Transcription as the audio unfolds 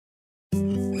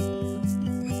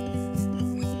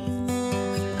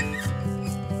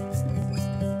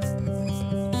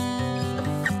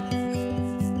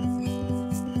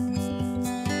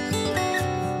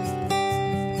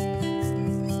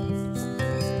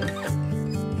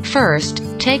First,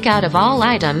 take out of all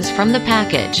items from the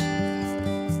package.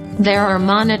 There are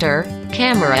monitor,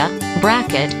 camera,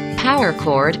 bracket, power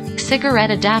cord,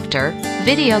 cigarette adapter,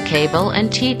 video cable and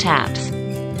T-taps.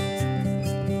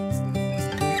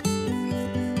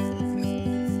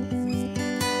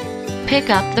 Pick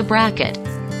up the bracket.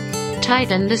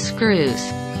 Tighten the screws.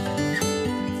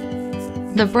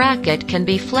 The bracket can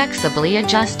be flexibly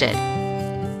adjusted.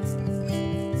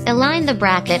 Align the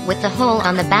bracket with the hole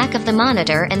on the back of the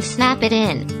monitor and snap it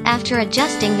in. After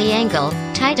adjusting the angle,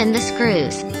 tighten the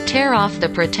screws. Tear off the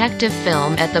protective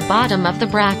film at the bottom of the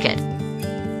bracket.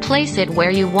 Place it where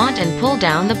you want and pull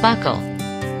down the buckle.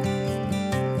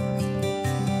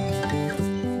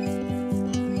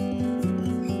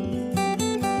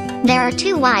 There are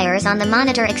two wires on the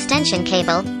monitor extension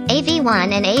cable,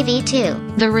 AV1 and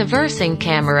AV2. The reversing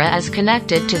camera is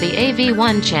connected to the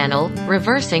AV1 channel,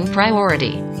 reversing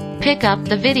priority. Pick up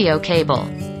the video cable.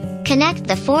 Connect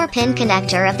the 4-pin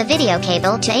connector of the video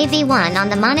cable to AV1 on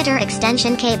the monitor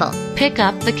extension cable. Pick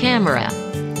up the camera.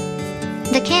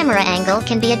 The camera angle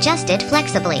can be adjusted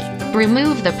flexibly.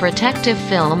 Remove the protective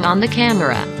film on the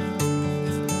camera.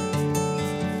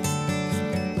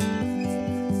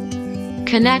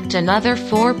 Connect another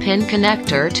 4-pin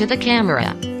connector to the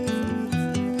camera.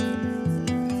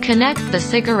 Connect the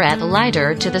cigarette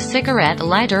lighter to the cigarette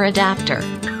lighter adapter.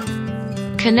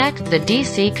 Connect the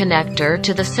DC connector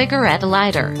to the cigarette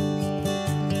lighter.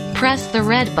 Press the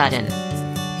red button.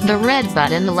 The red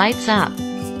button lights up.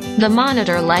 The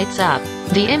monitor lights up.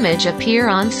 The image appears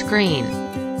on screen.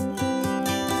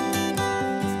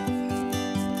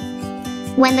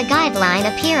 When the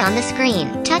guideline appears on the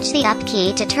screen, touch the up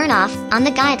key to turn off on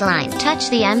the guideline. Touch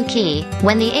the M key.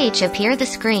 When the H appears the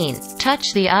screen,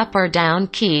 touch the up or down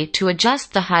key to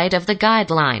adjust the height of the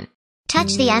guideline.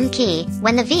 Touch the M key.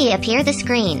 When the V appears the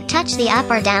screen, touch the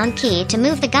up or down key to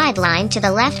move the guideline to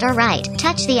the left or right.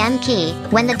 Touch the M key.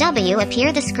 When the W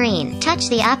appears the screen, touch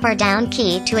the up or down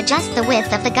key to adjust the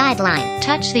width of the guideline.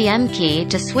 Touch the M key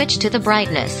to switch to the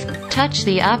brightness. Touch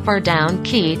the up or down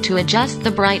key to adjust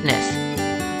the brightness.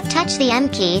 Touch the M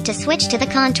key to switch to the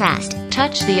contrast.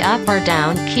 Touch the up or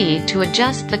down key to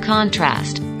adjust the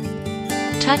contrast.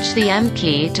 Touch the M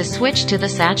key to switch to the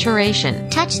saturation.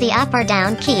 Touch the up or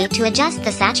down key to adjust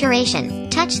the saturation.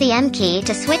 Touch the M key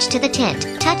to switch to the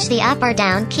tint. Touch the up or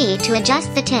down key to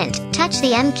adjust the tint. Touch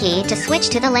the M key to switch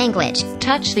to the language.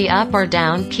 Touch the up or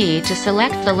down key to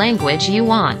select the language you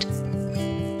want.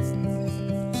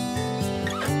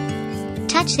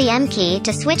 Touch the M key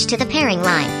to switch to the pairing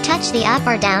line. Touch the up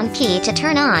or down key to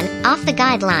turn on, off the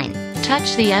guideline.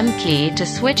 Touch the M key to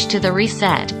switch to the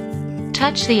reset.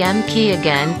 Touch the M key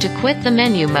again to quit the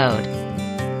menu mode.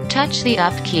 Touch the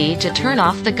up key to turn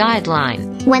off the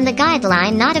guideline. When the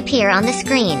guideline not appear on the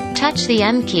screen, touch the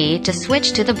M key to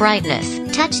switch to the brightness.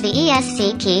 Touch the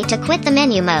ESC key to quit the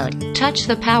menu mode. Touch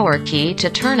the power key to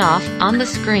turn off on the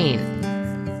screen.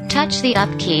 Touch the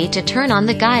up key to turn on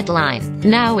the guideline.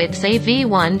 Now it's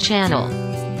AV1 channel.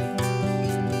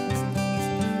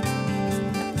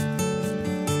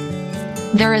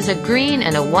 There is a green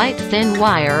and a white thin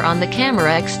wire on the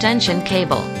camera extension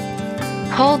cable.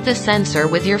 Hold the sensor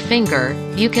with your finger,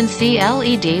 you can see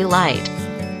LED light.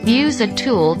 Use a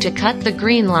tool to cut the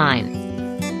green line.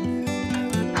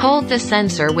 Hold the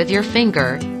sensor with your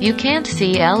finger, you can't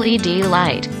see LED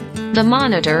light. The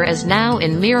monitor is now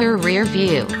in mirror rear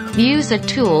view. Use a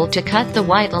tool to cut the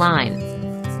white line.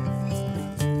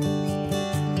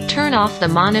 Turn off the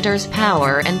monitor's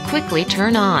power and quickly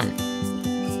turn on.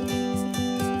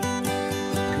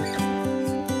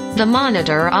 The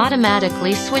monitor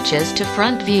automatically switches to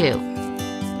front view.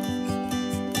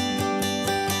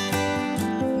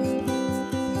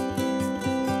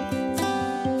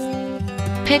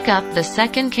 Pick up the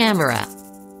second camera.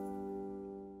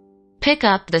 Pick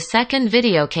up the second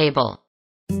video cable.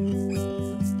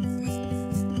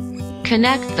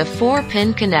 Connect the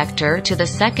 4-pin connector to the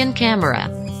second camera.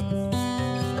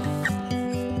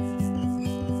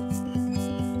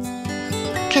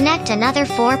 Connect another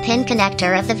 4-pin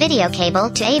connector of the video cable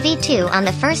to AV2 on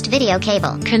the first video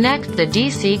cable. Connect the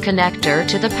DC connector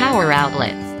to the power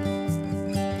outlet.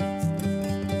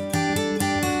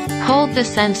 Hold the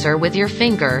sensor with your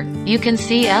finger, you can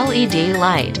see LED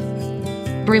light.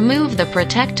 Remove the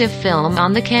protective film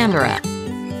on the camera.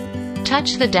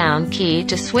 Touch the down key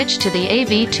to switch to the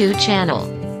AV2 channel.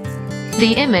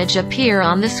 The image appears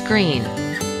on the screen.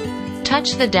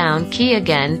 Touch the down key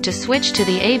again to switch to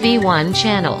the AV1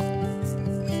 channel.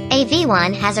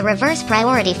 AV1 has a reverse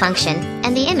priority function,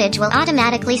 and the image will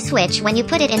automatically switch when you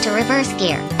put it into reverse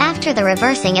gear. After the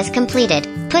reversing is completed,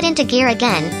 put into gear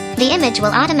again, the image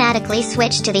will automatically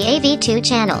switch to the AV2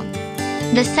 channel.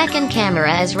 The second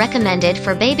camera is recommended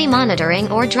for baby monitoring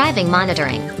or driving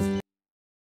monitoring.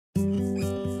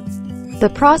 The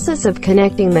process of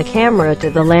connecting the camera to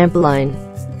the lamp line.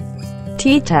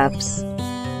 T-taps.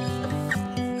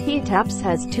 T-taps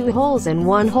has 2 holes and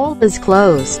 1 hole is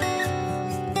closed.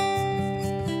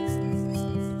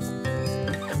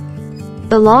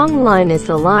 The long line is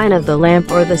the line of the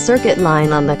lamp or the circuit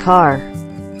line on the car.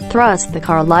 Thrust the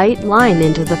car light line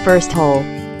into the first hole.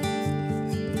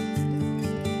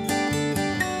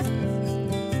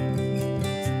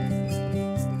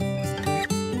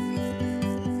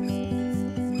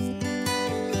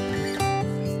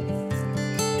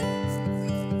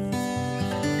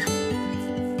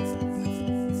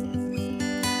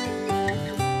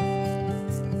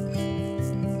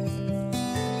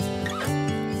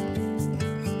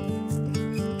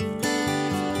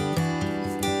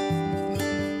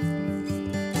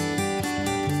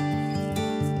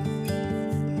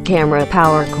 Camera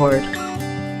power cord.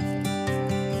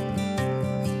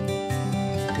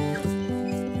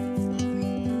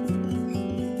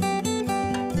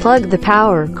 Plug the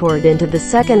power cord into the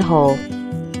second hole.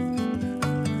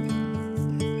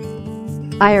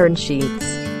 Iron sheets.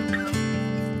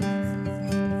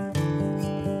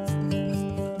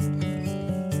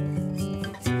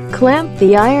 Clamp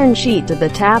the iron sheet to the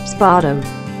tap's bottom.